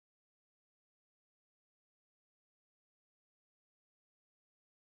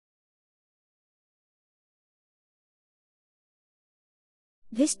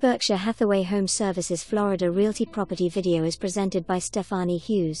This Berkshire Hathaway HomeServices Florida Realty property video is presented by Stefani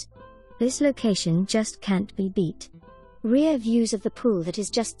Hughes. This location just can't be beat. Rear views of the pool that is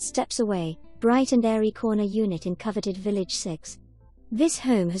just steps away, bright and airy corner unit in coveted Village 6. This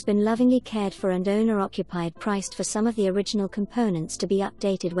home has been lovingly cared for and owner-occupied, priced for some of the original components to be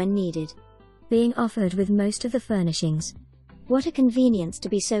updated when needed. Being offered with most of the furnishings. What a convenience to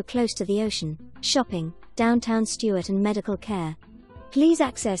be so close to the ocean, shopping, downtown Stuart and medical care. Please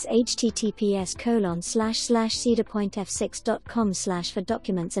access https://cedarpointf6.com/ for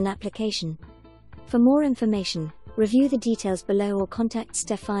documents and application. For more information, review the details below or contact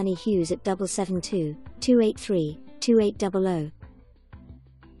Stefani Hughes at 772-283-2800.